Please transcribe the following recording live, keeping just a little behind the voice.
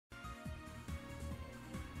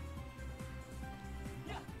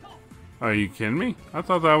Are you kidding me? I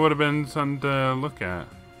thought that would have been something to look at.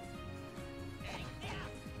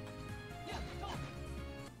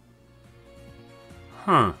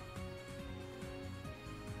 Huh.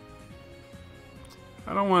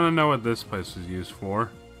 I don't want to know what this place is used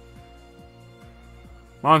for.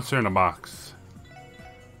 Monster in a box.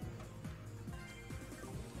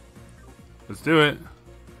 Let's do it.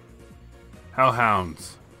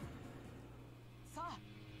 Hellhounds.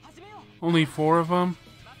 Only 4 of them?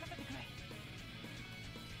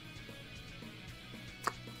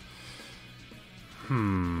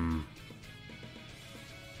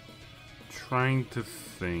 Trying to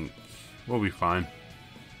think. We'll be fine.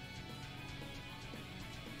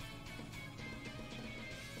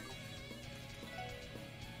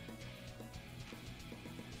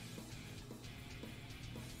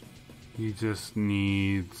 He just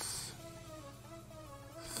needs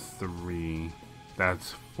 3.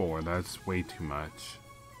 That's 4. That's way too much.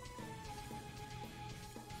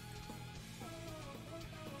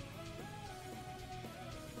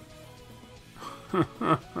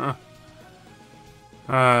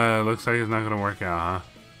 Looks like it's not gonna work out, huh?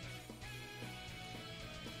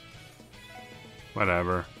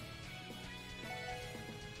 Whatever.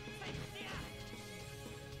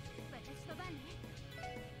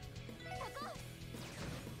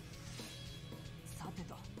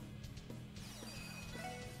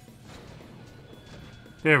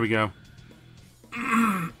 There we go.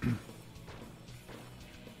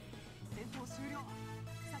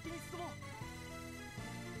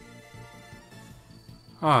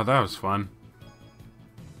 Oh, that was fun.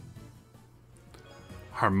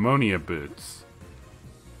 Harmonia boots.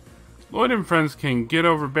 Lloyd and friends can get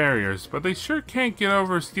over barriers, but they sure can't get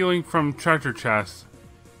over stealing from treasure chests.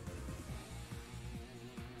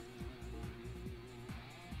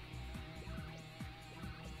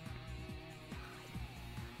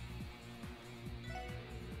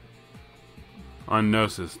 On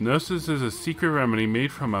Gnosis. Gnosis is a secret remedy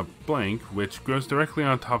made from a blank which grows directly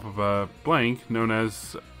on top of a blank known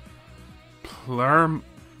as Pleroma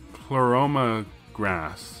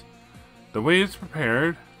grass. The way it's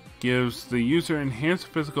prepared gives the user enhanced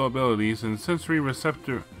physical abilities and sensory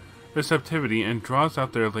receptivity and draws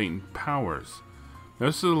out their latent powers.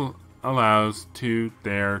 Gnosis allows to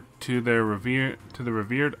the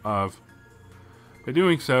revered of, by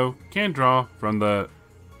doing so, can draw from the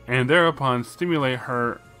and thereupon stimulate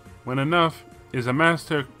her when enough is amassed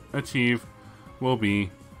to achieve will be.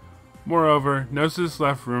 Moreover, Gnosis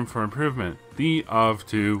left room for improvement. The of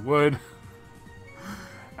to would.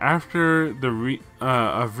 After the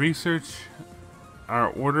of research, our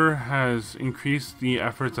order has increased the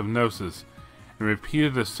efforts of Gnosis and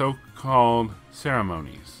repeated the so-called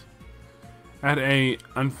ceremonies. At a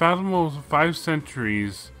unfathomable 5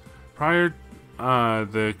 centuries prior,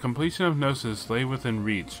 the completion of Gnosis lay within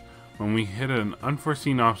reach when we hit an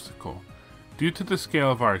unforeseen obstacle. Due to the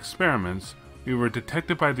scale of our experiments, we were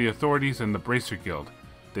detected by the authorities and the Bracer Guild.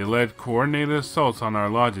 They led coordinated assaults on our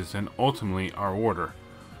lodges and ultimately our order.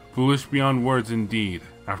 Foolish beyond words indeed.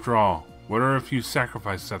 After all, what are a few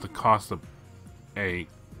sacrifices at the cost of a...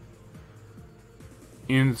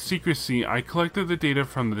 In secrecy, I collected the data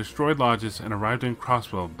from the destroyed lodges and arrived in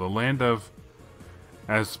Crosswell, the land of...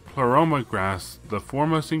 As pleroma grass, the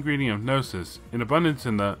foremost ingredient of Gnosis, in abundance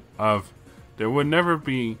there would never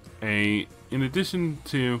be a... In addition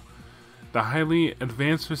to the highly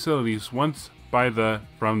advanced facilities once in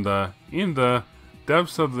the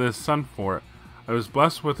depths of this sun fort, I was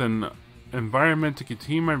blessed with an environment to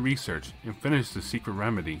continue my research and finish the secret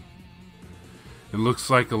remedy. It looks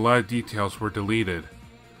like a lot of details were deleted.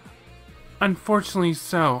 Unfortunately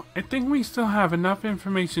so. I think we still have enough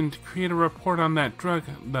information to create a report on that drug,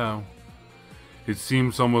 though. It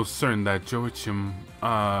seems almost certain that Joachim,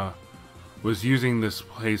 was using this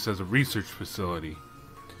place as a research facility.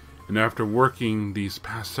 And after working these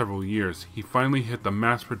past several years, he finally hit the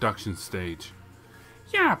mass production stage.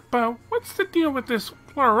 Yeah, but what's the deal with this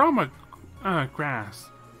pleroma grass?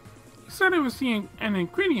 He said it was an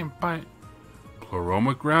ingredient, but...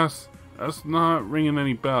 Pleroma grass? That's not ringing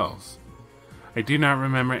any bells. I do not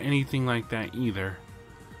remember anything like that either.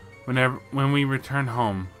 When we return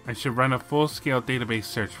home, I should run a full-scale database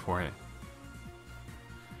search for it.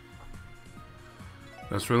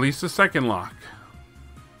 Let's release the second lock.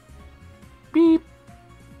 Beep.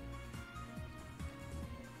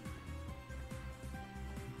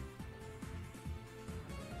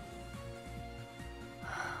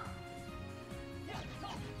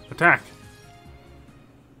 Attack.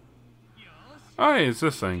 Oh, hey, it's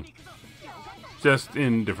this thing. Just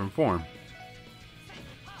in different form.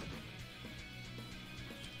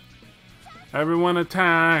 Everyone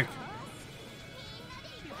attack!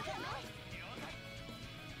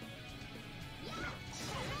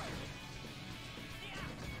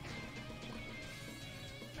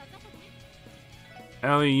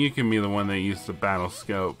 Ellie, you can be the one that used the battle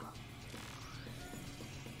scope.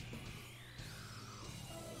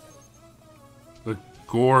 The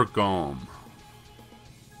Gorgom.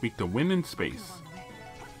 Beat the wind in space.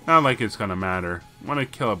 Not like it's gonna matter. I want to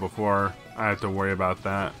kill it before I have to worry about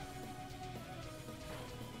that.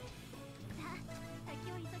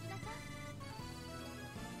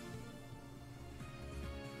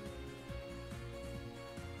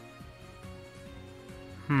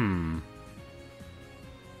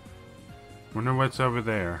 Wonder what's over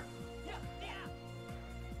there.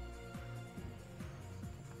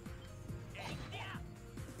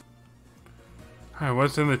 Alright,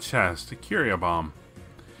 what's in the chest? A curio bomb.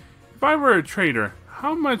 If I were a trader,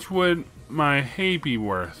 how much would my hay be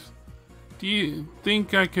worth? Do you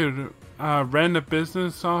think I could run a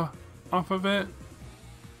business off of it?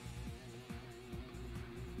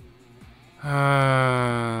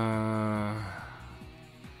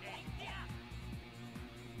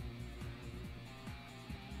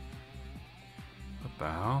 What the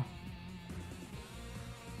hell?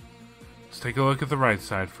 Let's take a look at the right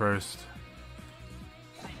side first.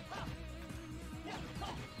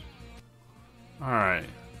 Alright.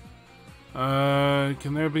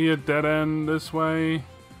 Can there be a dead end this way?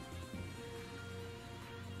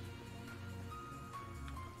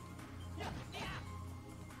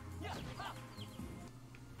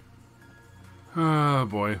 Oh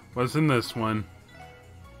boy, what's in this one?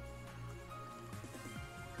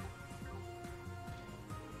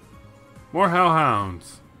 More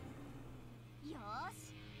hellhounds.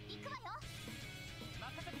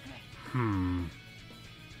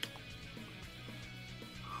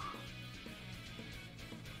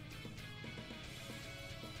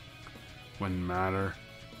 Wouldn't matter.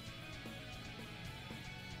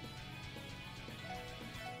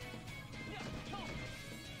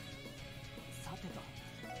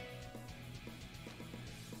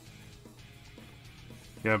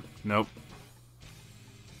 Yep, nope.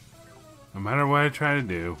 No matter what I try to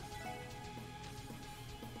do.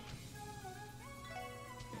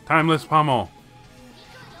 Timeless pommel.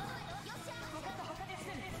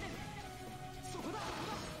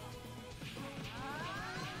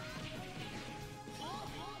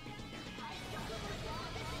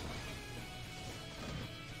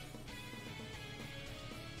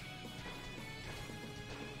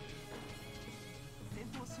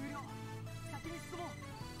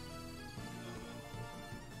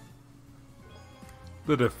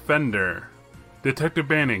 The Defender. Detective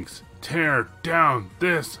Bannings, tear down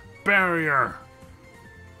this barrier!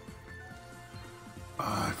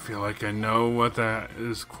 I feel like I know what that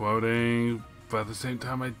is quoting, but at the same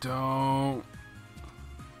time I don't.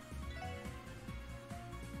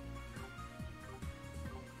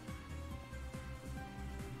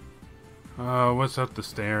 What's up the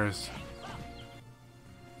stairs?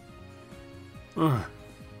 Ugh.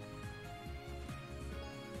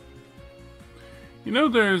 You know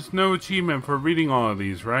there's no achievement for reading all of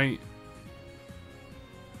these, right?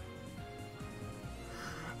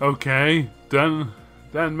 Okay, doesn't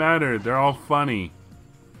matter. They're all funny.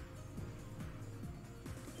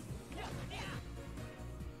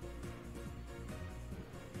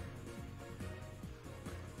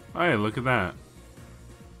 Hey, look at that.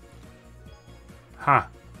 Ha.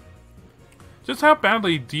 Just how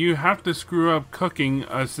badly do you have to screw up cooking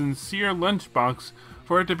a sincere lunchbox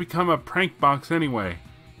for it to become a prank box anyway?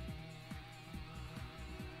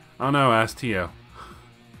 Oh no, ask Tio.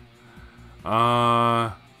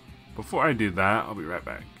 Before I do that, I'll be right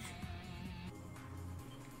back.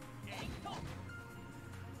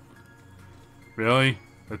 Really?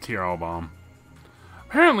 A tear-all bomb.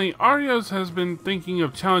 Apparently, Arios has been thinking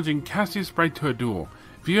of challenging Cassie's Sprite to a duel.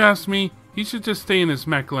 If you ask me, he should just stay in his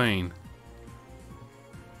mech lane.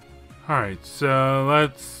 Alright, so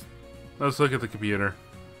let's look at the computer.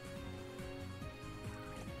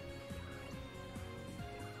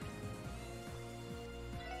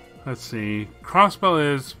 Let's see.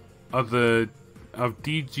 Crossbell is of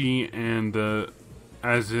DG, and it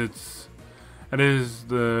is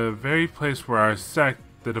the very place where our sect,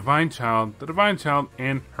 the Divine Child,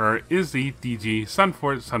 and her is the DG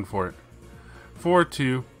Sunfort.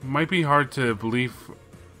 4-2 might be hard to believe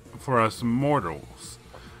for us mortals.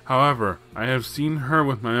 However, I have seen her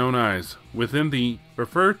with my own eyes. Within the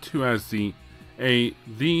referred to as the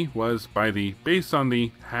was by the, based on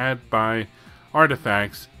the, had by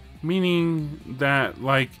artifacts, meaning that,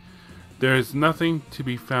 like, there's nothing to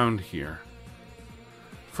be found here.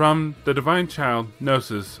 From the Divine Child,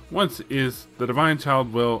 Gnosis, once is the Divine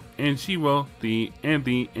Child will, and she will, the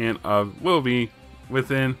and of will be,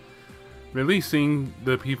 within, releasing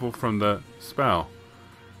the people from the spell.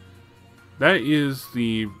 That is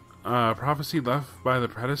the prophecy left by the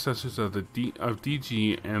predecessors of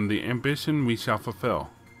DG and the ambition we shall fulfill.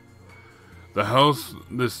 The hell's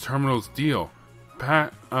this terminal's deal?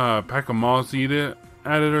 Pack a malls eat it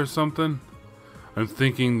at it or something? I'm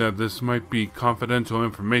thinking that this might be confidential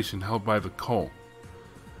information held by the cult.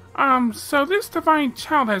 So this divine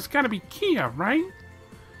child has gotta be Kia, right?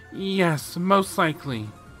 Yes, most likely.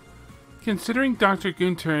 Considering Dr.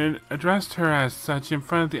 Gunter addressed her as such in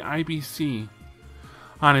front of the IBC.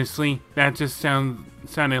 Honestly, that just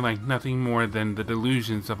sounded like nothing more than the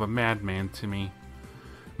delusions of a madman to me.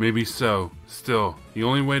 Maybe so. Still, the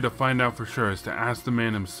only way to find out for sure is to ask the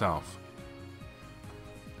man himself.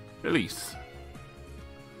 Elise.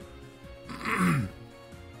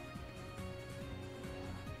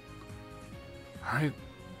 Alright,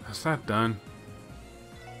 that's that done.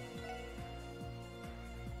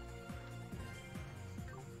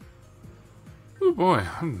 Oh boy,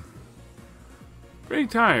 I'm pretty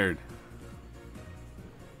tired.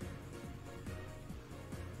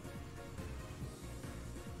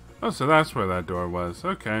 Oh, so that's where that door was.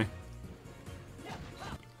 Okay.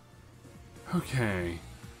 Okay.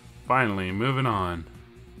 Finally, moving on.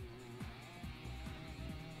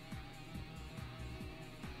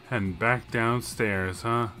 Heading back downstairs,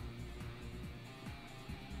 huh?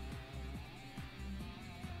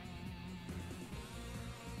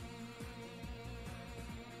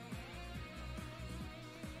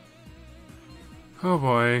 Oh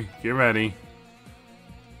boy, get ready.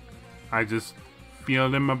 I just feel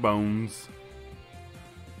it in my bones.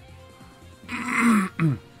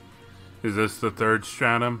 Is this the third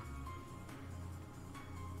stratum?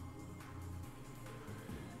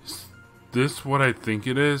 Is this what I think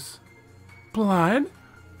it is? Blood?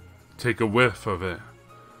 Take a whiff of it.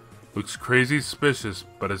 Looks crazy suspicious,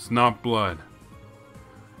 but it's not blood.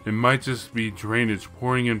 It might just be drainage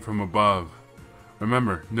pouring in from above.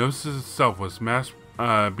 Remember, Gnosis itself was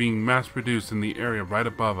being mass-produced in the area right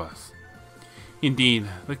above us. Indeed,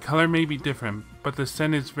 the color may be different, but the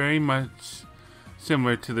scent is very much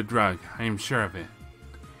similar to the drug, I am sure of it.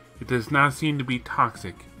 It does not seem to be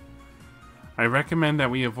toxic. I recommend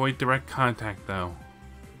that we avoid direct contact, though.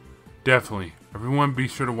 Definitely. Everyone be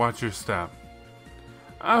sure to watch your step.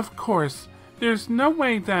 Of course. There's no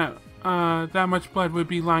way that, that much blood would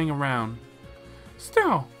be lying around.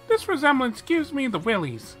 Still, this resemblance gives me the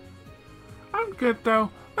willies. I'm good,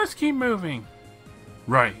 though. Let's keep moving.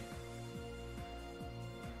 Right.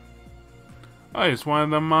 Oh, it's one of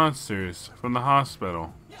the monsters from the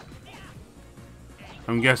hospital.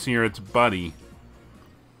 I'm guessing you're its buddy.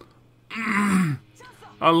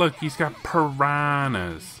 Oh, look, he's got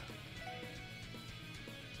piranhas.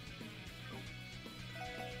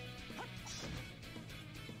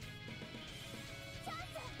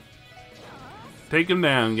 Take him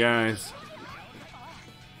down, guys.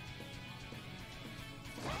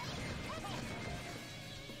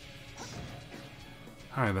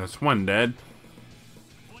 Alright, that's one dead.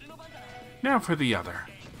 Now for the other.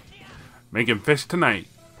 Making fish tonight.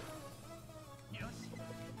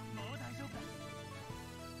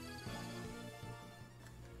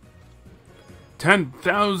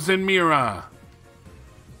 10,000 Mira!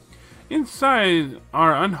 Inside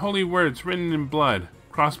are unholy words written in blood.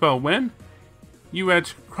 Crossbow win? You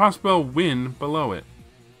etch crossbow win below it.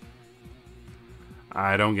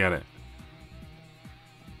 I don't get it.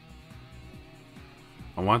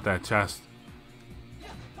 I want that chest.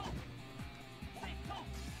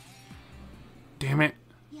 Damn it.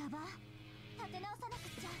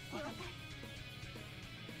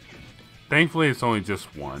 Thankfully it's only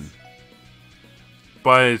just one.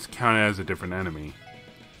 But it's counted as a different enemy.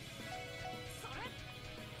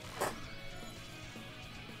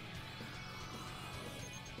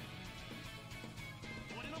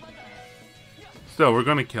 Still, we're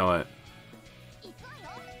gonna kill it.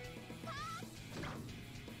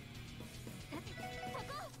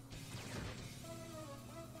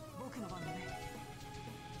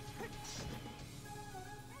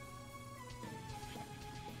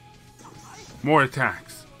 More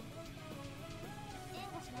attacks.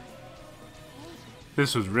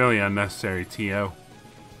 This was really unnecessary, T.O.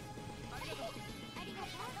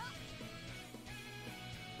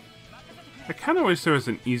 I kind of wish there was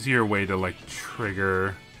an easier way to, like,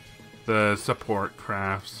 trigger the support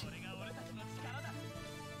crafts.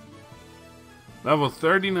 Level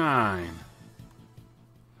 39.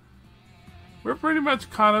 We're pretty much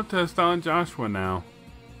caught up to Estelle and Joshua now.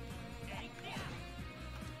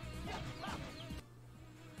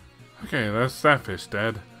 Okay, that's that fish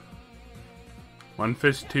dead. One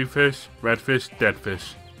fish, two fish, red fish, dead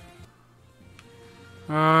fish.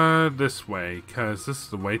 This way, because this is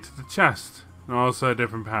the way to the chest. And also a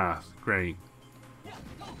different path. Great.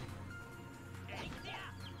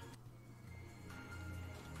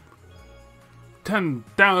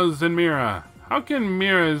 $10,000 Mira. How can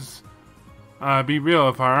Miras be real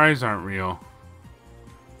if our eyes aren't real?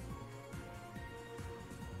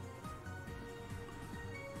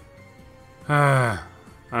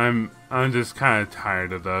 I'm just kind of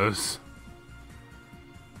tired of those.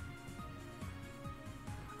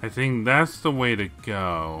 I think that's the way to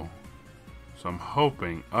go. So I'm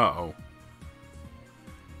hoping. Uh-oh.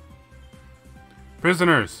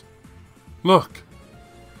 Prisoners! Look!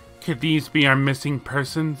 Could these be our missing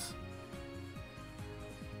persons?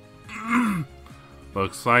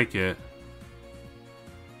 Looks like it.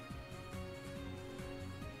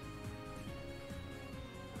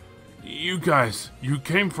 You guys, you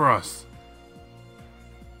came for us.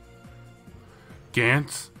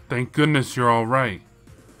 Gantz, thank goodness you're alright.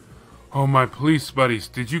 Oh, my police buddies,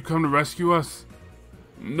 did you come to rescue us?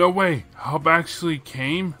 No way, help actually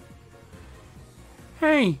came?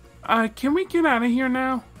 Hey, can we get out of here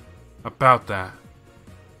now? About that.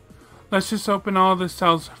 Let's just open all the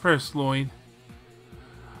cells first, Lloyd.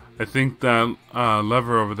 I think that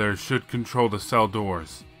lever over there should control the cell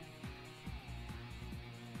doors.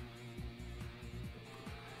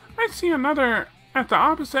 I see another at the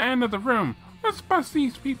opposite end of the room. Let's bust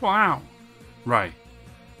these people out. Right.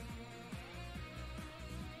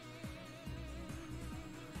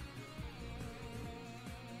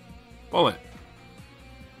 Bullet.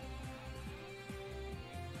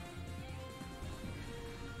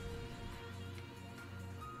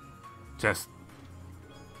 Just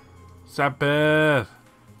Sabbath.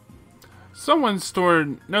 Someone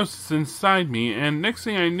stored Gnosis inside me, and next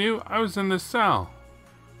thing I knew, I was in the cell.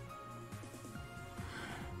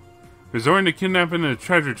 Resorting to kidnapping a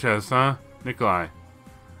treasure chest, huh, Nikolai?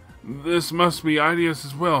 This must be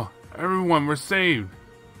Idios' will. Everyone, we're saved.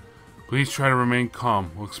 Please try to remain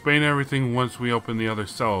calm. We'll explain everything once we open the other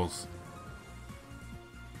cells.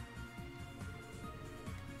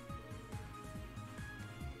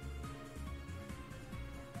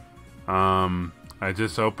 I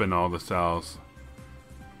just opened all the cells.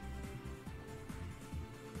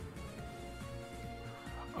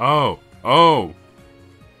 Oh!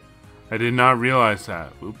 I did not realize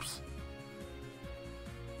that. Oops.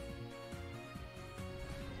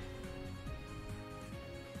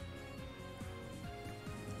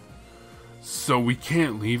 So we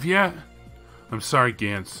can't leave yet? I'm sorry,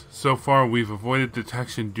 Gantz. So far, we've avoided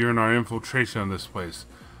detection during our infiltration of this place.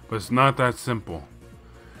 But it's not that simple.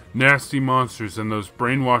 Nasty monsters and those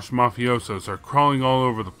brainwashed mafiosos are crawling all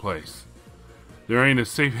over the place. There ain't a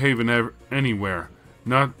safe haven anywhere.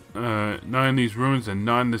 Not in these ruins and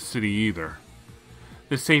not in the city either.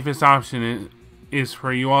 The safest option is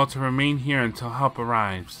for you all to remain here until help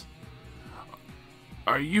arrives.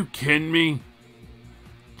 Are you kidding me?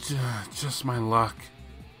 Just my luck.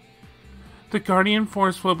 The Guardian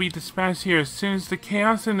Force will be dispatched here as soon as the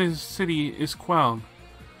chaos in the city is quelled.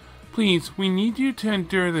 Please, we need you to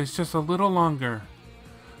endure this just a little longer.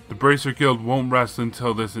 The Bracer Guild won't rest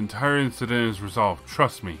until this entire incident is resolved.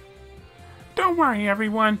 Trust me. Don't worry,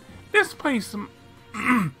 everyone. This place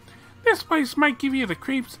might give you the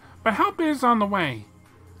creeps, but help is on the way.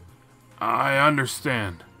 I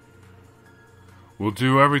understand. We'll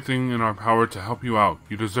do everything in our power to help you out.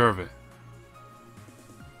 You deserve it.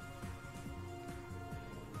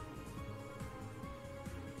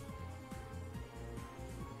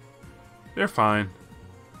 They're fine.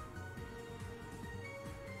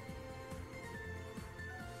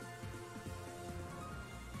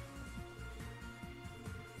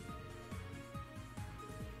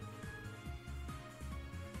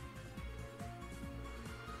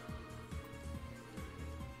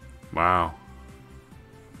 Wow.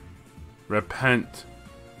 Repent.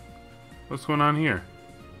 What's going on here?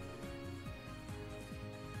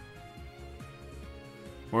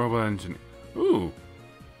 Horrible engineer. Ooh.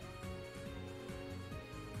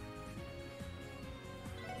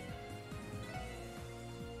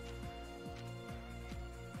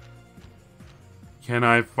 Can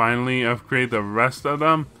I finally upgrade the rest of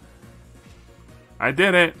them? I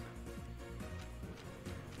did it!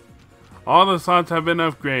 All the slots have been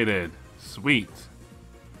upgraded. Sweet.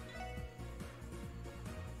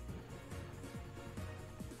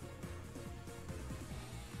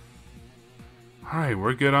 Alright,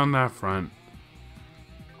 we're good on that front.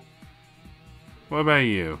 What about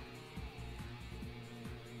you?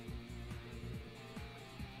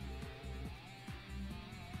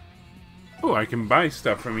 Oh, I can buy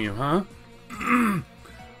stuff from you, huh?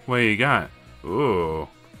 What you got? Ooh.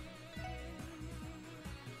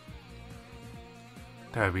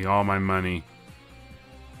 Gotta be all my money.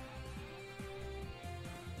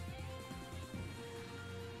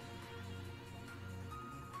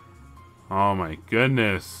 Oh my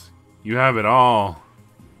goodness. You have it all.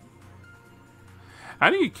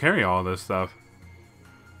 How do you carry all this stuff?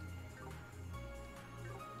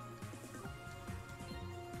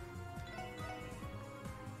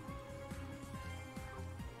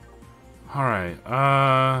 Alright,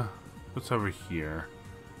 what's over here?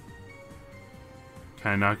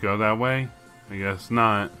 Can I not go that way? I guess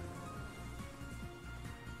not.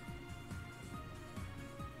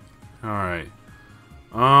 Alright.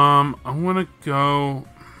 I wanna go...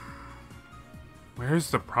 Where's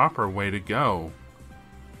the proper way to go?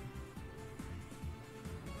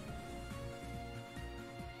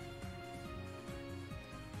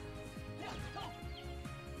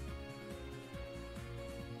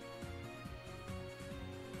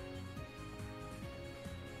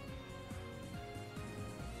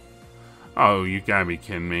 Oh, you gotta be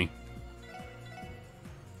kidding me.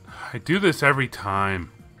 I do this every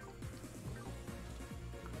time.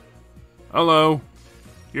 Hello.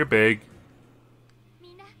 You're big.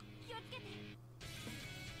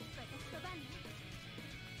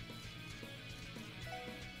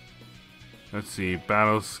 Let's see,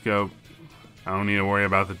 battle scope. I don't need to worry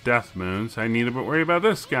about the death moons. I need to worry about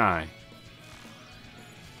this guy.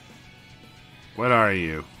 What are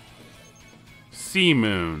you? Sea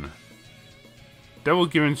moon. Devil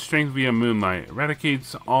given strength via moonlight.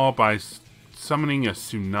 Eradicates all by summoning a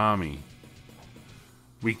tsunami.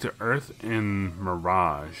 Weak to earth and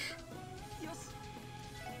mirage.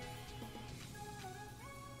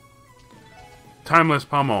 Timeless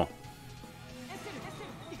pummel.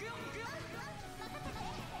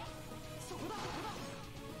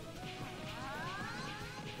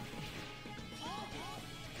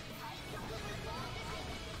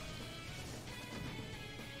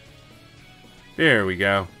 There we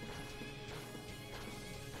go.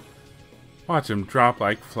 Watch them drop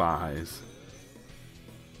like flies.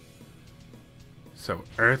 So,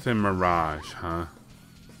 Earth and Mirage, huh?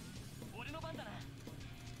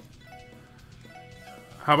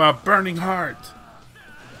 How about Burning Heart?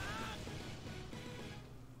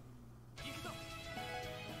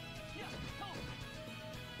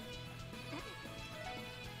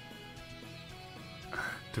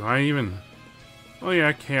 Do I even... Oh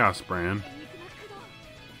yeah, Chaos Brand.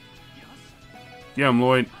 Yeah, I'm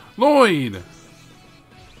Lloyd. Lloyd!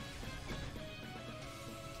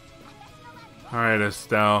 Alright,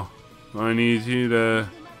 Estelle. I need you to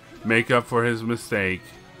make up for his mistake.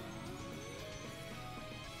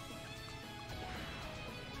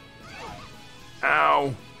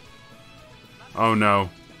 Ow! Oh no.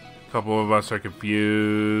 A couple of us are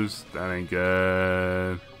confused. That ain't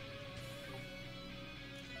good.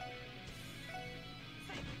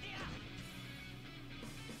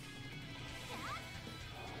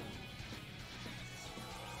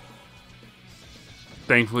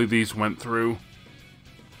 Thankfully, these went through.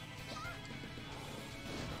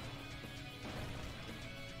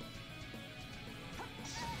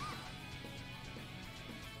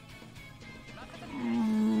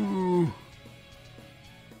 Ooh.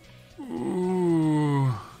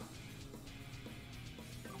 Ooh.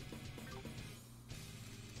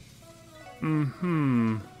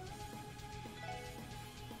 Mm-hmm.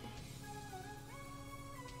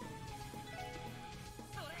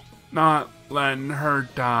 Not letting her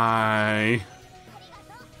die.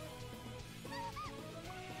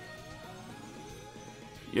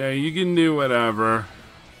 Yeah, you can do whatever.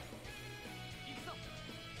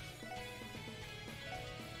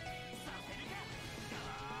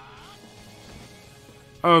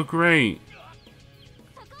 Oh, great.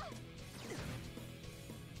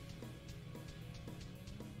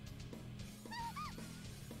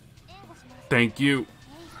 Thank you.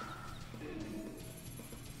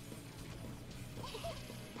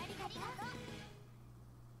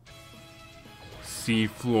 Sea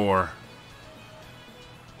floor.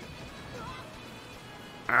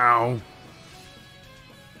 Ow.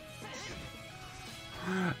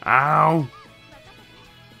 Ow.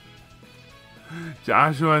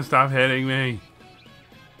 Joshua, stop hitting me.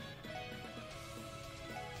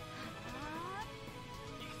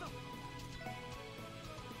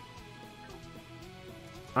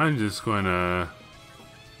 I'm just gonna...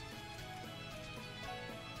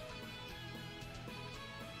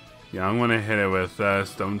 Yeah, I'm gonna hit it with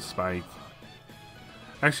Stone Spike.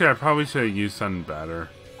 Actually, I probably should have used something better.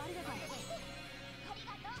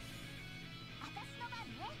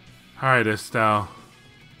 Alright, Estelle.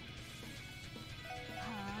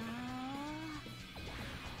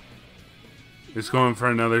 It's going for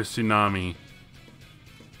another tsunami.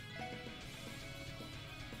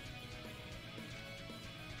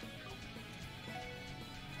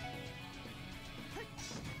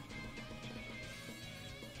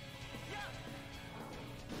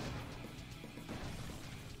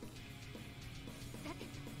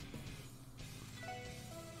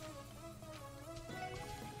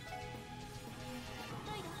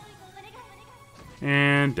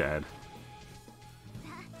 And dead.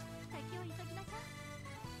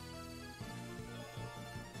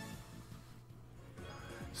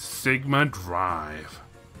 Sigma Drive.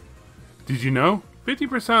 Did you know?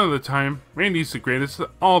 50% of the time, Randy's the greatest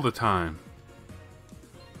all the time.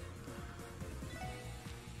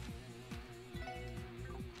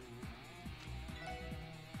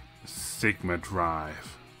 Sigma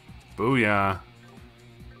Drive. Booyah.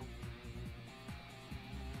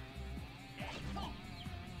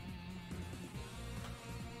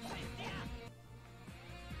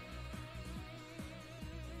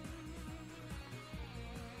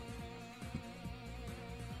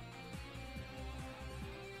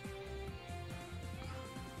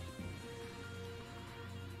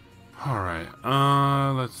 Alright,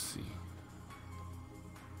 let's see.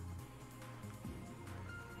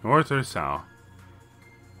 North or south?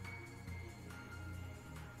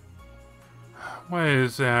 Why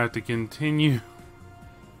does it have to continue?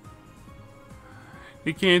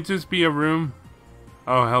 It can't just be a room.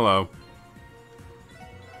 Oh, hello.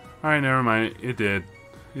 Alright, never mind. It did.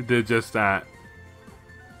 It did just that.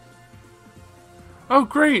 Oh,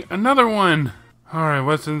 great! Another one! Alright,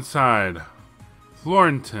 what's inside?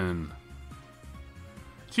 Florentin.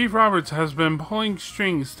 Chief Roberts has been pulling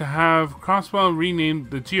strings to have Crosswell rename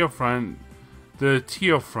the Geofront the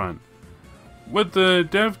Teofront. Would the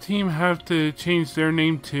dev team have to change their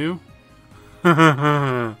name too?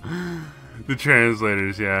 The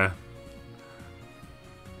translators, yeah.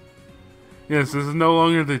 Yes, this is no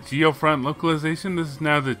longer the Geofront localization, this is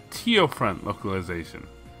now the Teofront localization.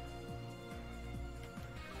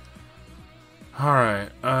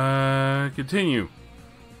 Alright, continue.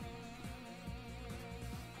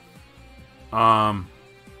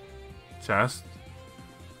 Chest.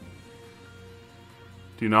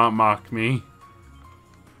 Do not mock me.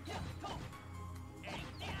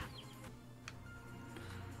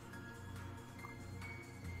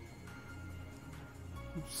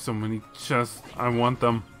 So many chests. I want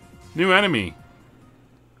them. New enemy.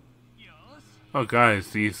 Oh,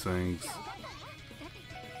 guys, these things.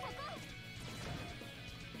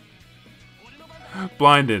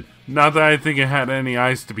 Blinded. Not that I think it had any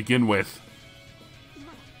eyes to begin with.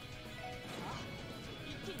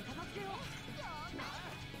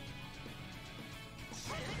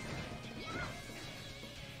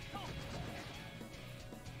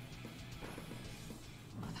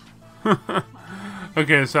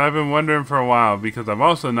 Okay, so I've been wondering for a while because I've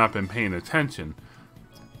also not been paying attention.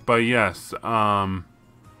 But yes, Estelle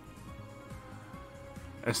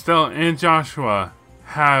and Joshua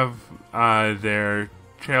have their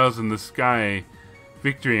Trails in the Sky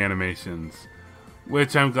victory animations,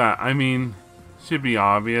 which I'm glad. I mean, should be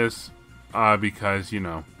obvious because, you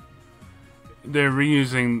know, they're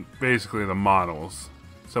reusing basically the models,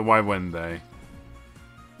 so why wouldn't they?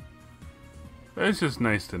 But it's just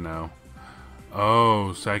nice to know.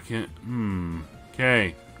 Oh, second.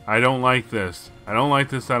 Okay. I don't like this. I don't like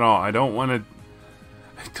this at all. I don't want to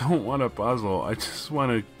puzzle. I just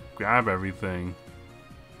want to grab everything.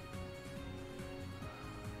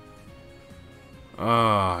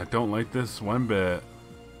 I don't like this one bit.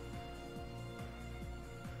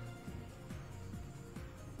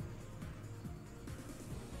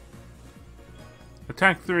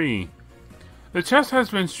 Attack 3. The chest has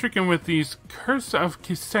been stricken with these Curse of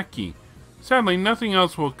Kiseki. Sadly, nothing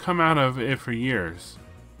else will come out of it for years.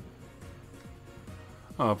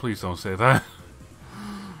 Oh, please don't say that.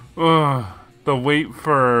 The wait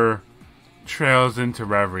for Trails into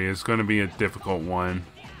Reverie is going to be a difficult one.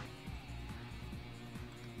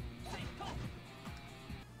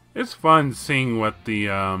 It's fun seeing what the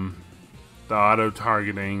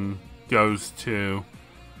auto-targeting goes to,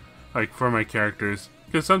 like, for my characters.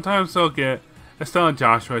 Because sometimes they'll get Estelle and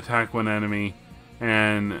Joshua attack one enemy,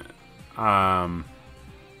 and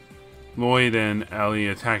Lloyd and Ellie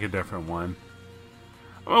attack a different one.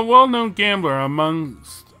 I'm a well-known gambler among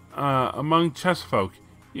chess folk.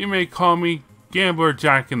 You may call me Gambler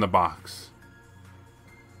Jack in the Box.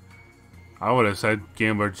 I would have said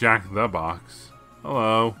Gambler Jack the Box.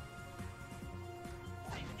 Hello.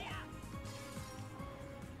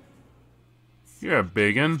 You're a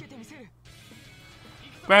biggin.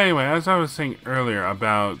 But anyway, as I was saying earlier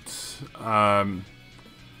about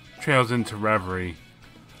Trails into Reverie,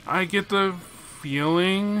 I get the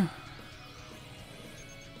feeling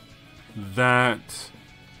that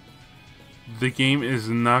the game is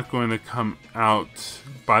not going to come out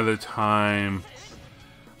by the time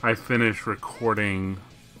I finish recording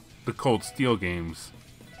the Cold Steel games.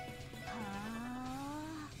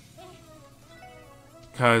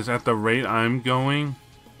 Because at the rate I'm going,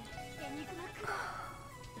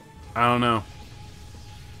 I don't know.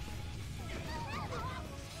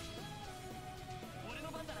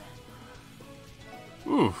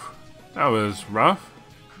 That was rough,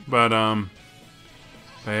 but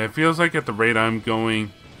it feels like at the rate I'm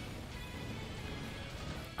going,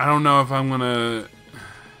 I don't know if I'm gonna.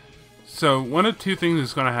 So one of two things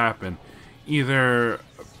is gonna happen. Either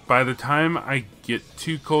by the time I get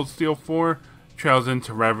to Cold Steel 4, Trails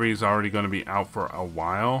into Reverie is already going to be out for a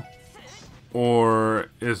while, or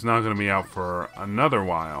it's not going to be out for another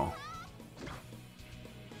while.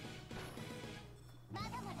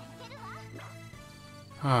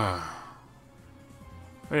 Yeah,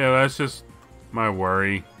 that's just my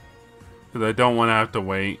worry, because I don't want to have to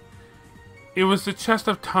wait. It was the chest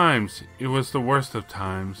of times. It was the worst of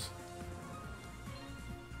times.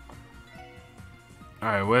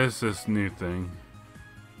 Alright, what is this new thing?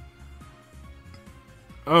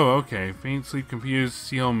 Oh, okay. Faint, sleep, confuse,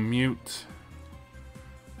 seal, mute,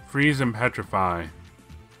 freeze, and petrify.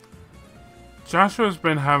 Joshua's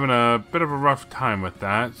been having a bit of a rough time with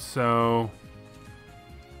that, so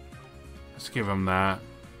let's give him that.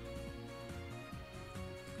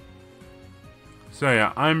 So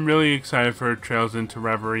yeah, I'm really excited for Trails into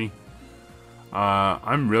Reverie.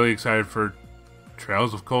 I'm really excited for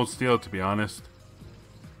Trails of Cold Steel, to be honest.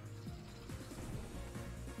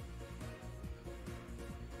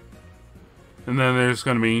 And then there's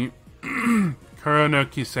going to be Kuro no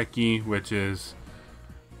Kiseki, which is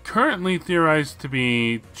currently theorized to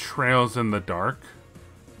be Trails in the Dark,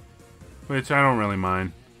 which I don't really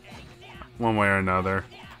mind, one way or another.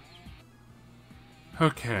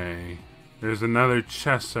 Okay, there's another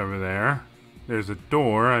chest over there. There's a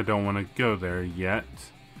door. I don't want to go there yet.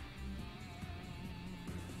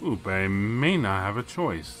 Ooh, but I may not have a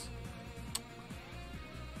choice.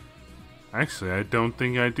 Actually, I don't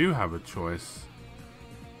think I do have a choice.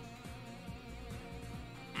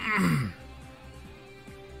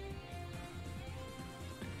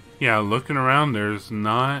 Yeah, looking around, there's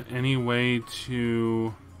not any way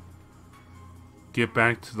to get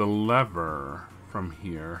back to the lever from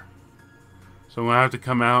here. So I'm going to have to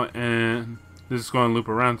come out and this is going to loop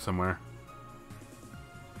around somewhere.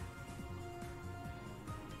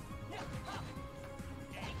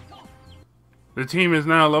 The team is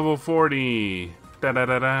now level 40. Da da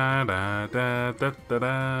da da da da da da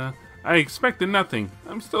da. I expected nothing.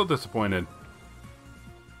 I'm still disappointed.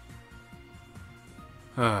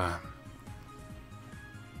 Okay.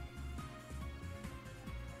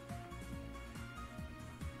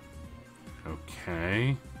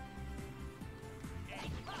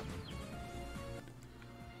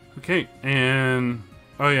 Okay, and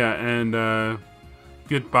oh yeah, and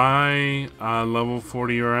goodbye level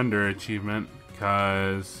 40 or under achievement,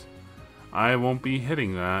 because I won't be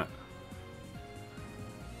hitting that.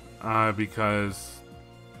 Because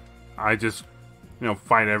I just,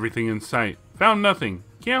 fight everything in sight. Found nothing.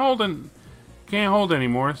 Can't hold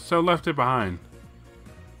anymore, so left it behind.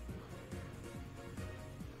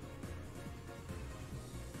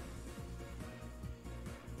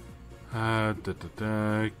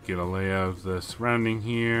 Get a layout of the surrounding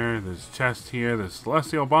here. There's a chest here. There's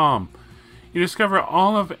Celestial Bomb. You discover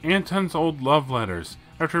all of Anton's old love letters.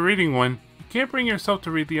 After reading one, you can't bring yourself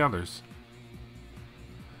to read the others.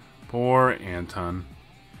 Poor Anton.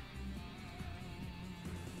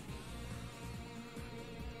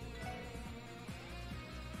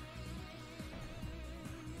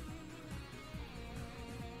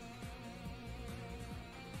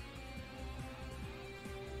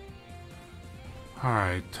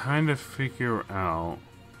 Alright, time to figure out...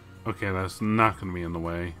 Okay, that's not going to be in the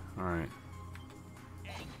way. Alright.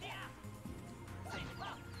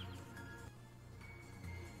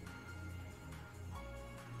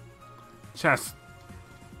 Chest.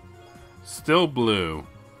 Still blue.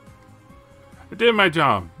 I did my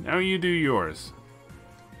job. Now you do yours.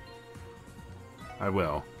 I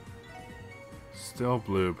will. Still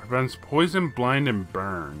blue. Prevents poison, blind, and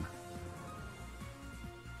burn.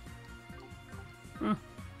 Huh.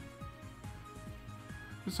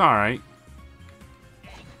 It's alright.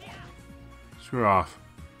 Screw off.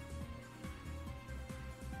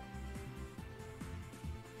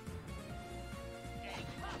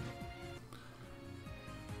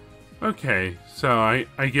 Okay, so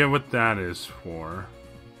I get what that is for.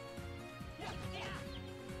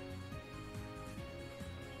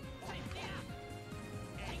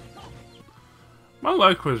 My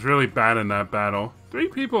luck was really bad in that battle. 3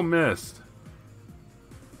 people missed.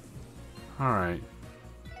 Alright.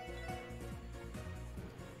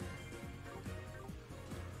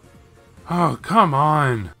 Oh, come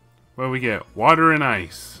on! What do we get? Water and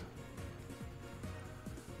ice.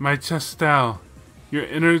 My Chestel. Your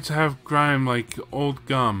innards have grime like old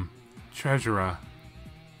gum. Treasurer.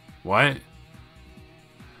 What?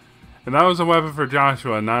 And that was a weapon for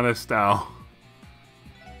Joshua, not Estelle.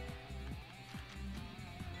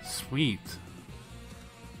 Sweet.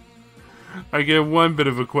 I get one bit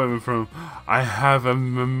of equipment from... I have a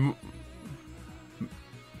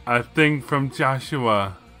thing from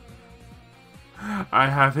Joshua. I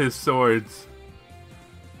have his swords.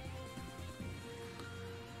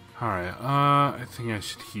 Alright, I think I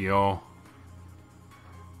should heal.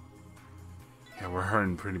 Yeah, we're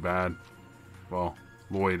hurting pretty bad. Well,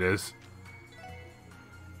 Lloyd is.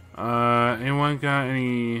 Anyone got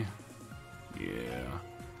any... Yeah.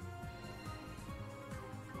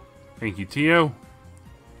 Thank you, Tio.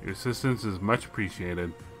 Your assistance is much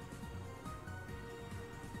appreciated.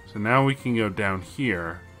 So now we can go down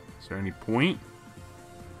here. Is there any point?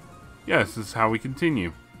 Yes, this is how we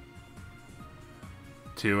continue.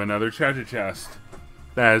 To another treasure chest.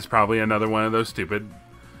 That is probably another one of those stupid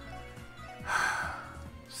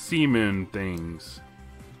sea moon things.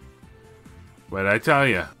 What'd I tell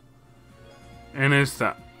you? And it's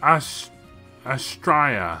the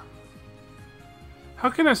Astraya. How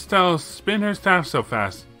can Estelle spin her staff so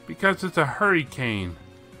fast? Because it's a hurricane.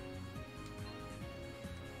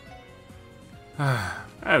 I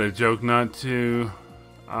had a joke not too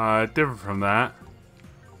different from that.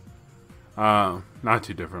 Not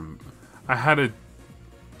too different. I had a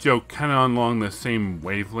joke kind of along the same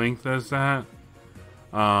wavelength as that.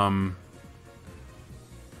 What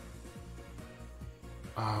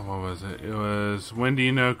was it? It was, when do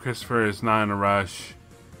you know Christopher is not in a rush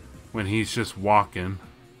when he's just walking?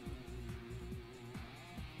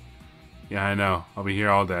 Yeah, I know. I'll be here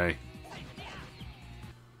all day.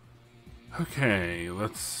 Okay,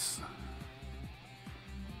 let's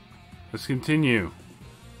continue.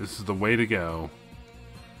 This is the way to go.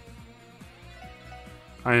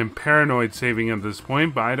 I am paranoid saving at this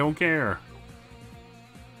point, but I don't care.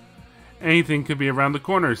 Anything could be around the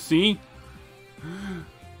corner, see?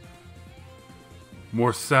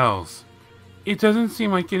 More cells. It doesn't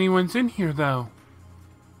seem like anyone's in here, though.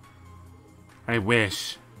 I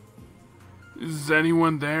wish. Is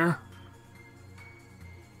anyone there?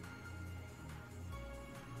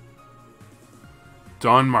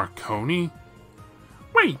 Don Marconi?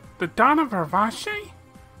 Wait, the Don of Revache?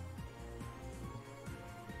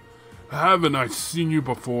 Haven't I seen you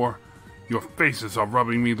before? Your faces are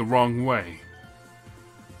rubbing me the wrong way.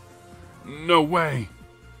 No way.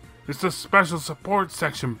 It's the Special Support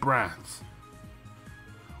Section brats.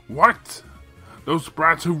 What? Those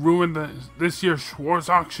brats who ruined this year's Schwartz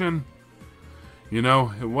auction? You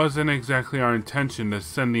know, it wasn't exactly our intention to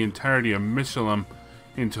send the entirety of Michelin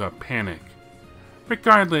into a panic.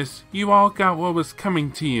 Regardless, you all got what was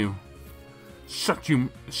coming to you. Shut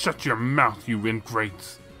your mouth, you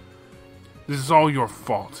ingrates. This is all your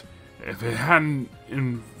fault. If it hadn't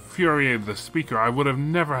infuriated the speaker, I would have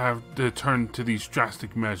never have to turn to these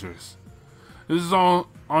drastic measures. This is all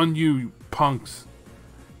on you punks.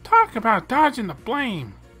 Talk about dodging the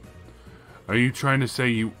blame. Are you trying to say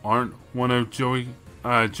you aren't one of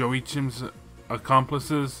Joachim's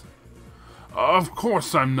accomplices? Of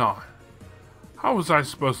course I'm not. How was I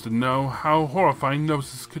supposed to know how horrifying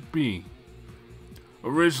Gnosis could be?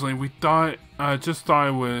 Originally, we just thought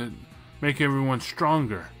it would make everyone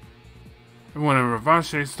stronger. Everyone in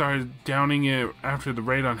Revache started downing it after the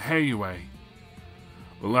raid on Hideout.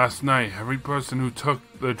 But last night, every person who took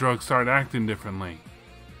the drug started acting differently.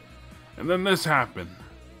 And then this happened.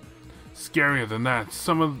 Scarier than that,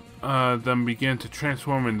 some of them began to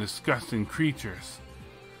transform into disgusting creatures.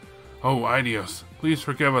 Oh, Idios, please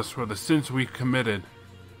forgive us for the sins we've committed.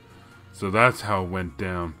 So that's how it went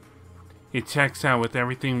down. It checks out with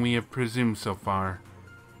everything we have presumed so far.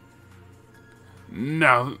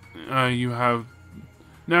 Now you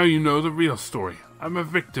know the real story. I'm a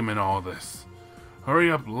victim in all this.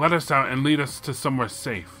 Hurry up, let us out and lead us to somewhere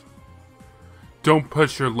safe. Don't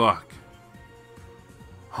push your luck.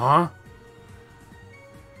 Huh?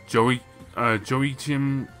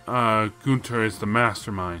 Joachim Gunther is the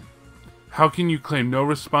mastermind. How can you claim no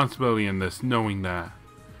responsibility in this, knowing that?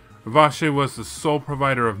 Revache was the sole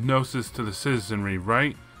provider of Gnosis to the citizenry,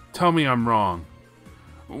 right? Tell me I'm wrong.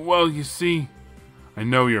 Well, you see, I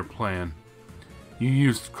know your plan. You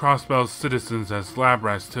used Crossbell's citizens as lab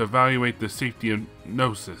rats to evaluate the safety of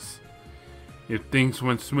Gnosis. If things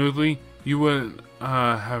went smoothly, you would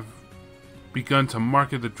have begun to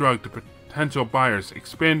market the drug to potential buyers,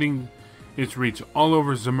 expanding its reach all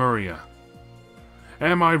over Zemuria.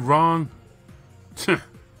 Am I wrong?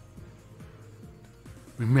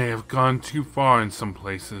 We may have gone too far in some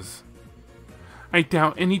places. I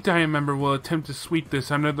doubt any Diet member will attempt to sweep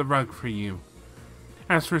this under the rug for you.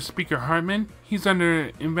 As for Speaker Hartman, he's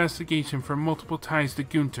under investigation for multiple ties to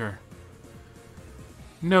Gunther.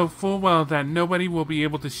 Know full well that nobody will be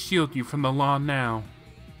able to shield you from the law now.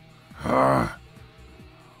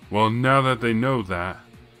 Well, now that they know that,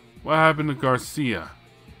 what happened to Garcia?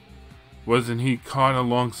 Wasn't he caught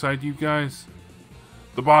alongside you guys?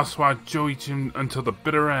 The boss fought Joachim until the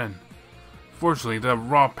bitter end. Fortunately, the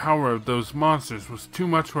raw power of those monsters was too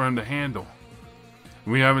much for him to handle.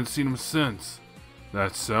 We haven't seen him since.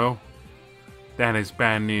 That's so? That is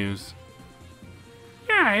bad news.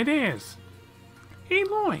 Yeah, it is. Hey,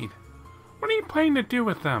 Lloyd, what are you planning to do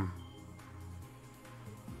with them?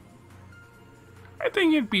 I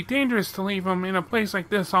think it'd be dangerous to leave them in a place like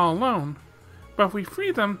this all alone. But if we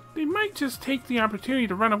free them, they might just take the opportunity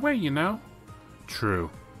to run away, you know?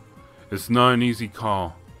 True. It's not an easy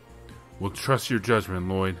call. We'll trust your judgment,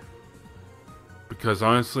 Lloyd. Because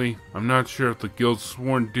honestly, I'm not sure if the Guild's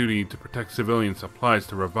sworn duty to protect civilians applies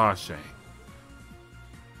to Revache.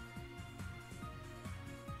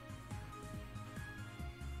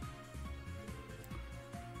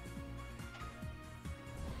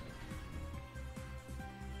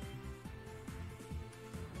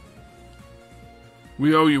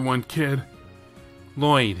 We owe you one, kid.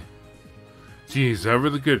 Lloyd. Geez, ever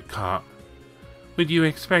the good cop. Would you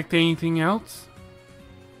expect anything else?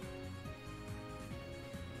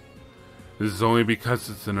 This is only because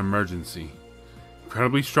it's an emergency.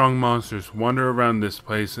 Incredibly strong monsters wander around this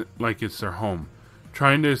place like it's their home.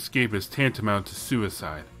 Trying to escape is tantamount to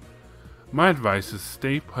suicide. My advice is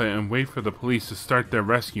stay put and wait for the police to start their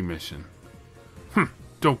rescue mission.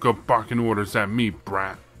 Don't go barking orders at me,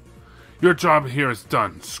 brat. Your job here is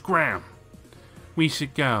done. Scram! We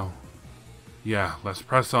should go. Yeah, let's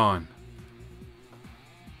press on.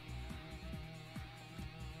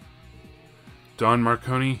 Don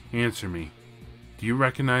Marconi, answer me. Do you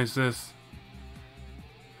recognize this?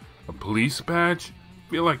 A police badge?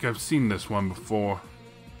 Feel like I've seen this one before.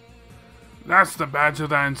 That's the badge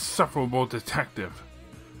of that insufferable detective.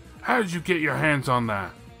 How did you get your hands on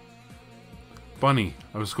that? Funny,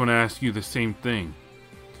 I was going to ask you the same thing.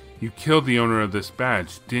 You killed the owner of this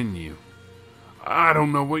badge, didn't you? I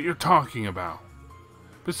don't know what you're talking about.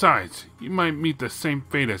 Besides, you might meet the same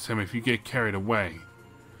fate as him if you get carried away.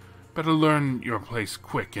 Better learn your place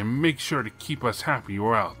quick and make sure to keep us happy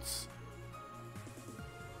or else.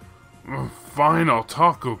 Fine, I'll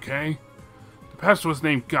talk, okay? The pest was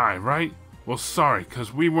named Guy, right? Well, sorry,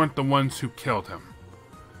 'cause we weren't the ones who killed him.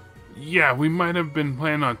 Yeah, we might have been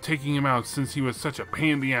planning on taking him out since he was such a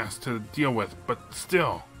pain in the ass to deal with, but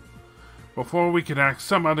still. Before we could act,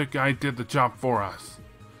 some other guy did the job for us.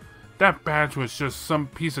 That badge was just some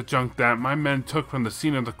piece of junk that my men took from the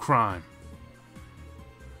scene of the crime.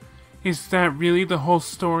 Is that really the whole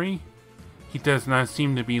story? He does not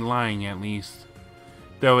seem to be lying, at least.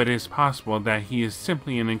 Though it is possible that he is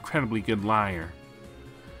simply an incredibly good liar.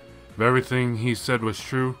 If everything he said was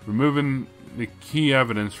true, removing the key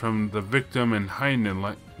evidence from the victim and hiding it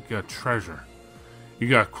like a treasure. You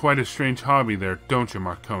got quite a strange hobby there, don't you,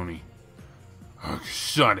 Marconi? Oh,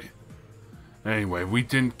 shut it. Anyway, we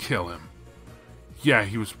didn't kill him. Yeah,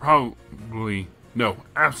 he was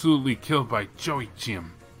absolutely killed by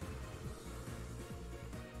Joachim.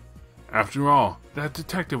 After all, that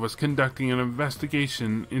detective was conducting an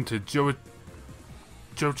investigation into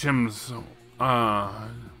Joachim's,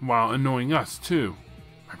 while annoying us, too.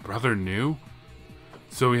 My brother knew?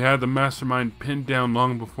 So he had the mastermind pinned down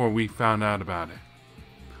long before we found out about it.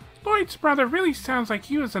 Lloyd's brother really sounds like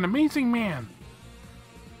he was an amazing man.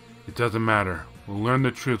 It doesn't matter. We'll learn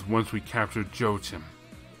the truth once we capture Joachim.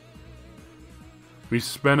 We've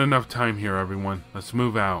spent enough time here, everyone. Let's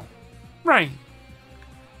move out. Right.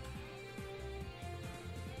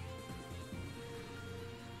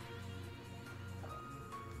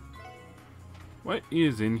 What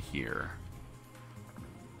is in here?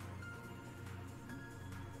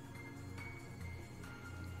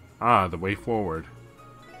 Ah, the way forward.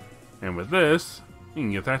 And with this, you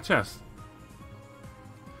can get that chest.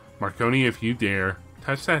 Marconi, if you dare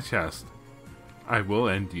touch that chest, I will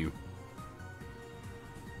end you.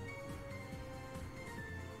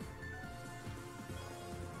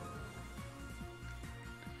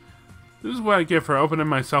 This is what I get for opening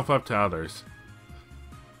myself up to others.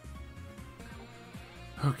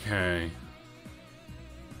 Okay.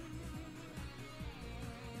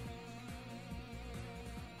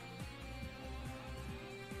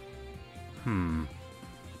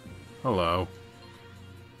 Hello.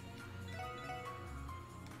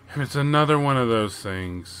 It's another one of those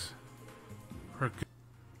things.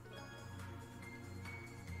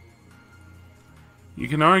 You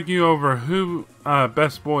can argue over who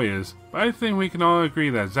best boy is, but I think we can all agree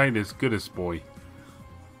that Zeit is goodest boy.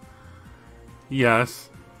 Yes.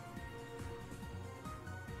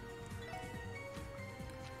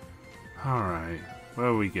 Alright, what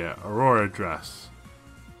do we get? Aurora dress.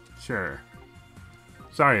 Sure.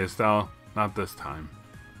 Sorry, Estelle. Not this time.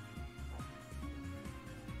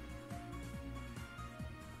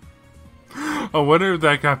 Oh, what if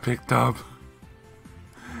that got picked up?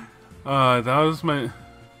 That was my...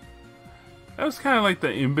 That was kind of like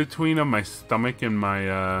the in-between of my stomach and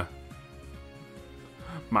my,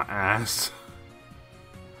 my ass.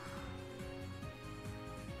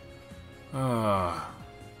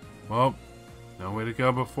 Well, no way to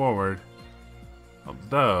go but forward.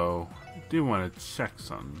 Although, I do want to check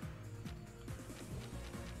something.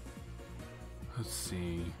 Let's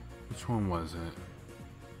see. Which one was it?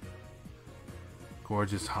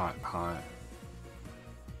 Gorgeous hot pot.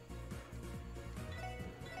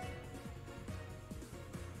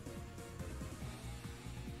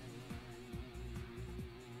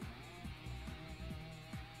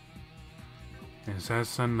 Is that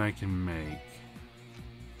something I can make?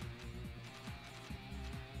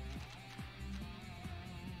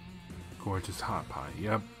 Gorgeous hot pot.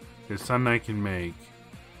 Yep. It's something I can make.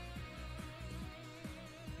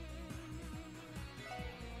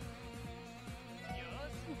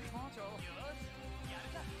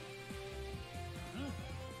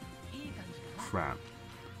 Crap.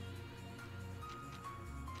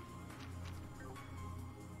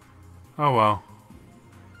 Oh well.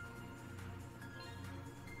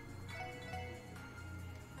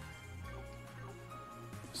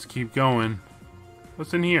 Let's keep going.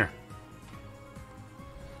 What's in here?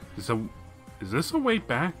 Is this a way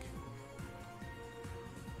back?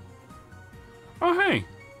 Oh hey,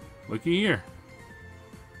 looky here.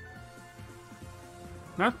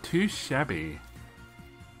 Not too shabby.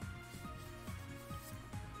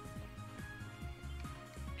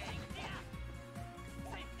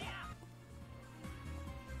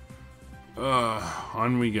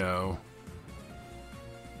 On we go.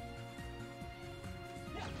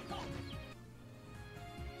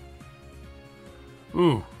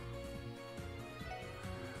 Ooh.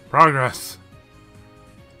 Progress.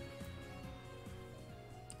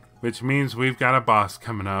 Which means we've got a boss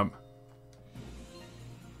coming up.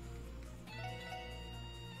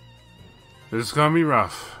 This is gonna be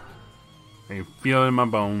rough. I can feel it in my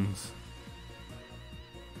bones.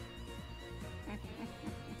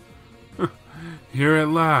 Here at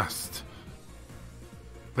last.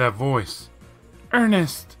 That voice.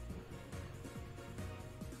 Ernest!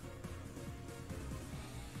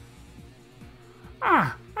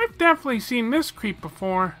 Ah, I've definitely seen this creep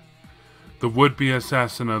before. The would-be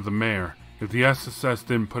assassin of the mayor, if the SSS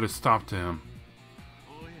didn't put a stop to him.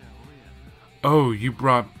 Oh, you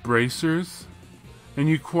brought bracers? And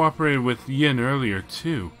you cooperated with Yin earlier,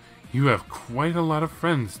 too. You have quite a lot of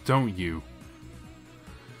friends, don't you?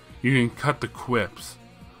 You can cut the quips.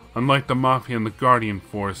 Unlike the Mafia and the Guardian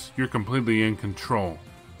Force, you're completely in control.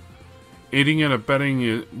 Aiding and abetting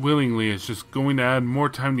it willingly is just going to add more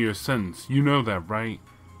time to your sentence. You know that, right?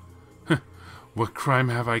 What crime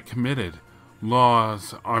have I committed?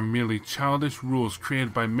 Laws are merely childish rules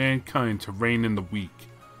created by mankind to rein in the weak.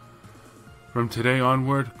 From today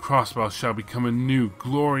onward, Crossbow shall become a new,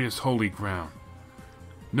 glorious holy ground.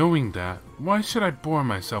 Knowing that, why should I bore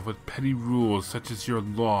myself with petty rules such as your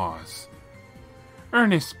laws?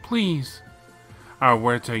 Ernest, please. Our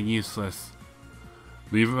words are useless.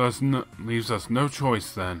 Leaves us no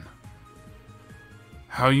choice then.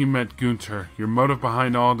 How you met Gunther, your motive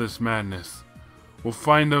behind all this madness. We'll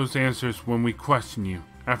find those answers when we question you,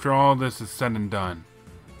 after all this is said and done.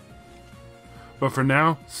 But for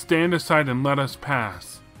now, stand aside and let us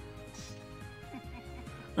pass.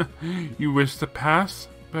 You wish to pass?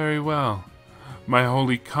 Very well. My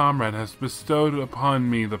holy comrade has bestowed upon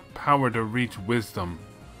me the power to reach wisdom.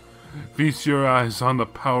 Feast your eyes on the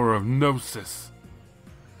power of Gnosis.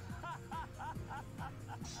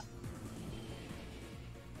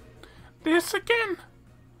 This again?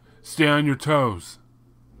 Stay on your toes.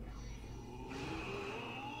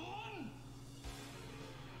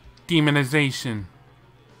 Demonization.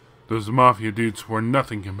 Those Mafia dudes were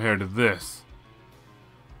nothing compared to this.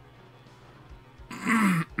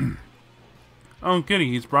 Oh,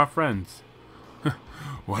 goody, he's brought friends.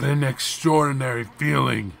 What an extraordinary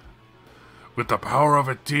feeling. With the power of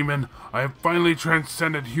a demon, I have finally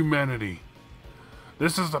transcended humanity.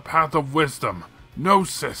 This is the path of wisdom,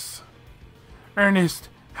 Gnosis. Ernest,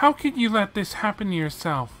 how could you let this happen to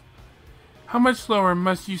yourself? How much lower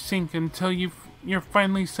must you sink until you're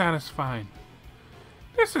finally satisfied?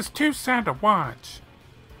 This is too sad to watch.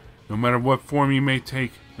 No matter what form you may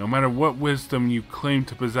take, no matter what wisdom you claim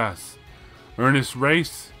to possess, Ernest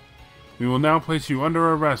Race, we will now place you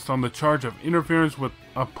under arrest on the charge of interference with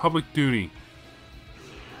a public duty.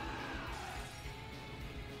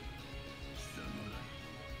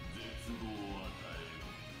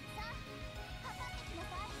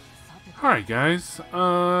 Alright, guys.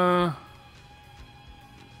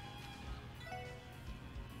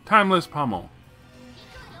 Timeless Pummel.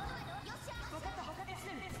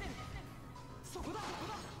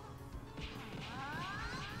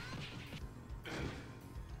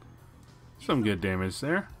 Some good damage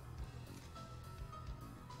there.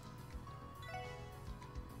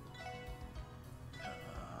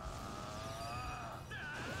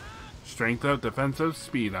 Strength up, defensive,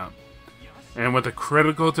 speed up. And with a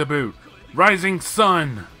critical to boot. Rising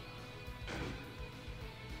Sun!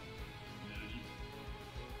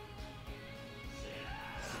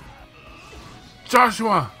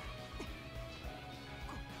 Joshua!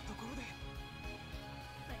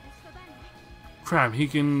 Crap, he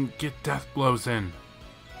can get death blows in.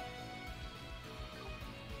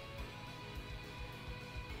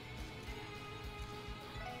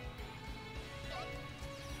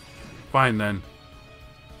 Fine then.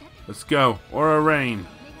 Let's go. Aura Rain.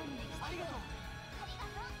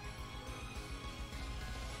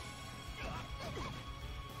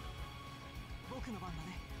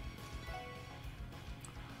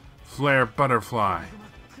 Flare Butterfly.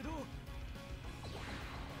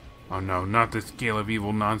 Oh no, not this Gale of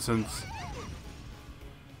Evil nonsense.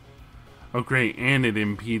 Oh great, and it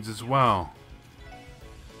impedes as well.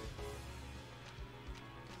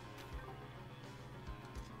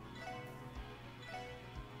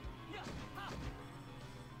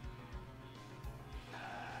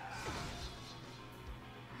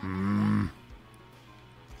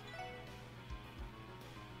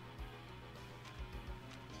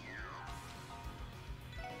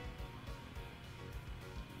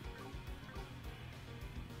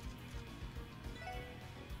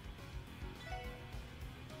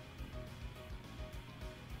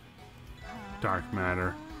 Dark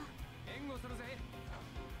Matter.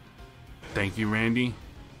 Thank you, Randy.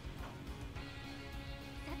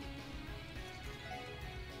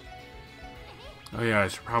 Oh yeah, I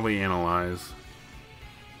should probably analyze.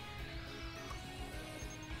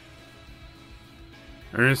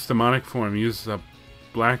 Ernest's demonic form uses a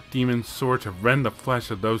black demon sword to rend the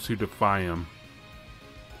flesh of those who defy him.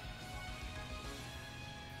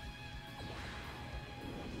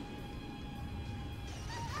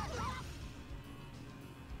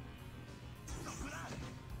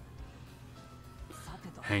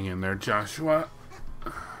 Hang in there, Joshua.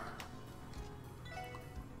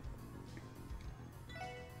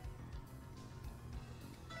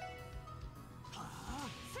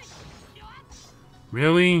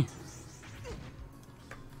 Really?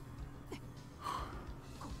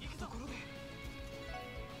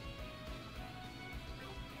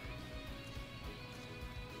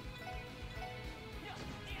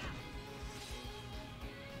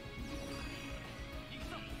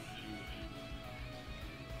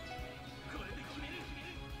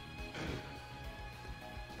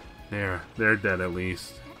 They're dead at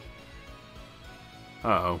least.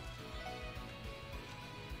 Uh-oh.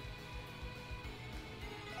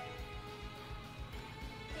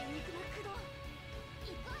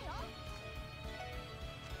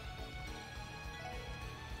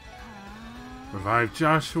 Revive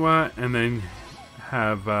Joshua and then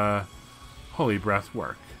have Holy Breath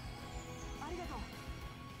work.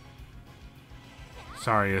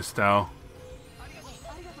 Sorry, Estelle.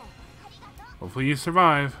 Hopefully you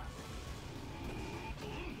survive.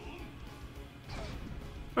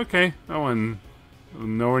 Okay, that one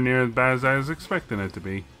nowhere near as bad as I was expecting it to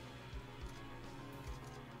be.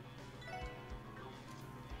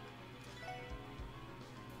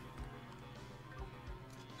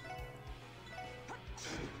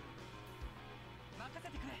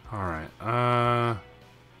 Alright,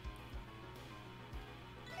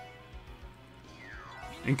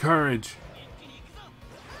 encourage.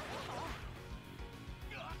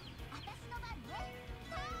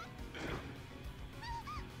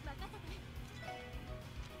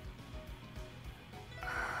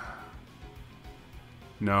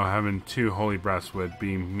 No, having two Holy Breaths would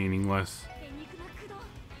be meaningless.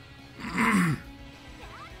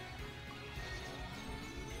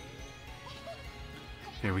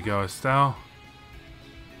 Here we go, Estelle.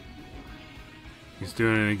 He's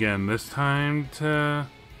doing it again. This time to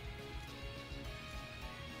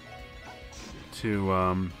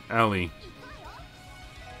Ellie.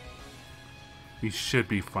 He should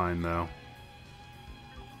be fine though.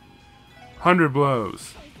 100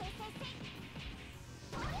 blows.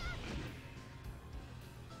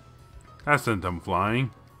 That sent them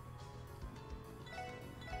flying.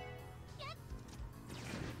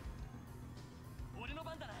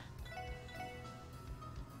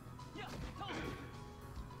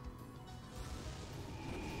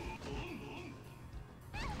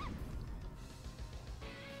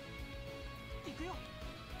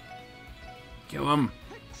 Kill him.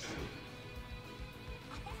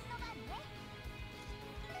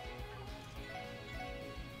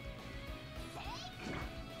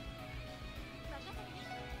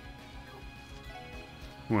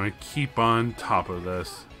 I want to keep on top of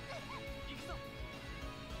this.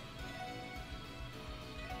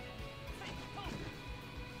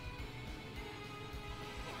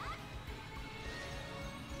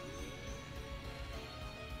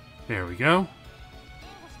 There we go.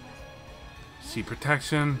 See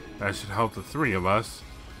protection. That should help the three of us.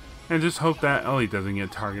 And just hope that Ellie doesn't get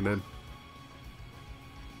targeted.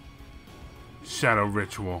 Shadow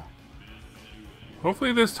Ritual.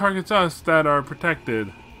 Hopefully this targets us that are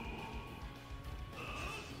protected.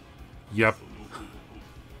 Yep.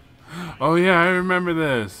 Oh yeah, I remember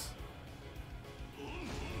this.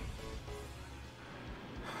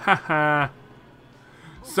 Haha.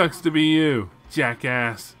 Sucks to be you,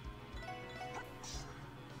 jackass.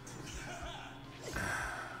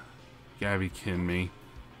 You gotta be kidding me.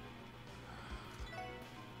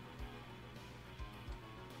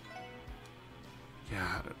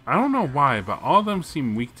 Yeah, I don't know why, but all of them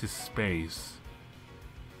seem weak to space.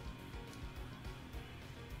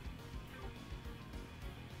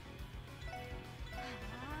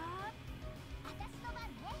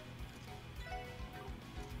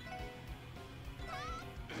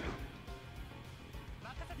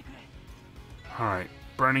 Alright,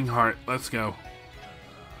 Burning Heart, let's go.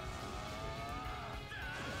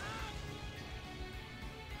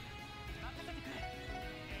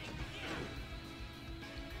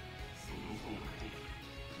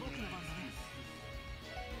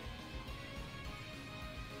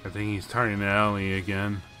 I think he's targeting Ellie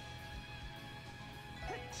again.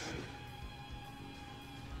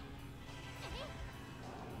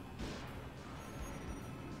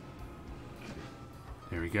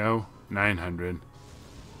 There we go. 900.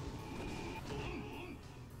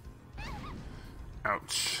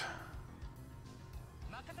 Ouch.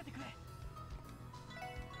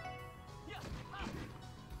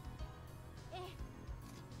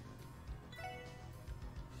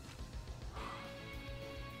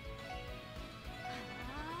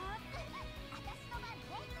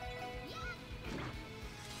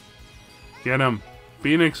 Get him.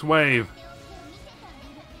 Phoenix Wave.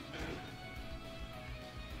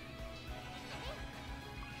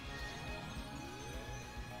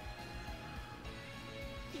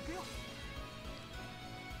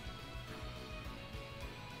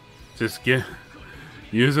 Just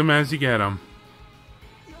use them as you get them.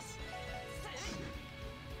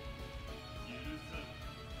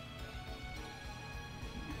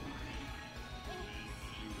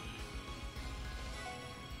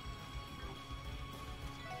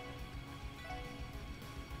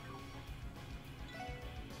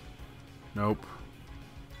 Nope.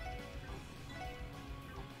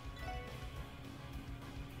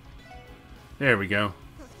 There we go.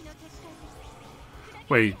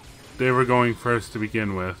 Wait, they were going first to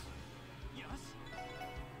begin with.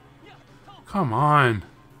 Come on.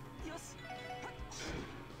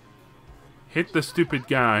 Hit the stupid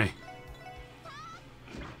guy.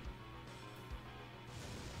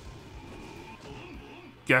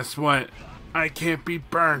 Guess what? I can't be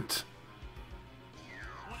burnt.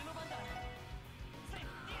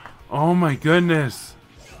 Oh my goodness.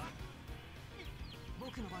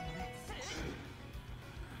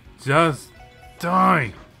 Just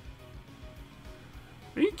die.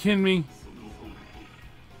 Are you kidding me?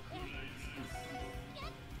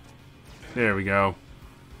 There we go.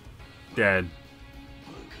 Dead.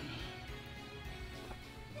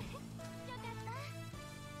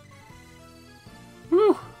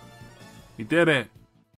 Whew. We did it.